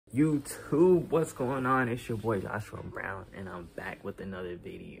YouTube, what's going on? It's your boy Joshua Brown, and I'm back with another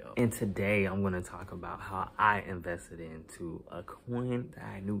video. And today I'm going to talk about how I invested into a coin that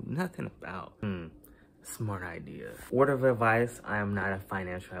I knew nothing about. Smart idea. Word of advice, I am not a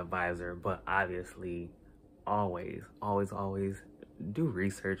financial advisor, but obviously always do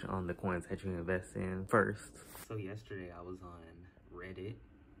research on the coins that you invest in first. So yesterday I was on Reddit.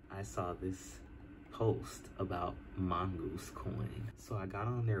 I saw this post about Mongoose Coin. So I got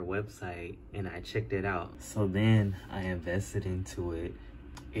on their website and I checked it out. So then I invested into it.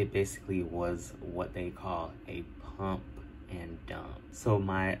 It basically was what they call a pump and dump. So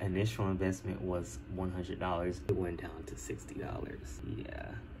my initial investment was $100. It went down to $60.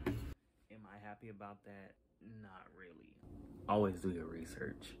 Yeah. Am I happy about that? Not really. Always do your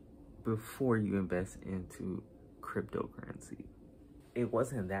research before you invest into cryptocurrency. It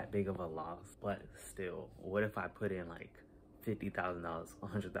wasn't that big of a loss, but still, what if I put in like $50,000,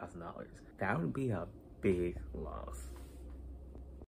 $100,000? That would be a big loss.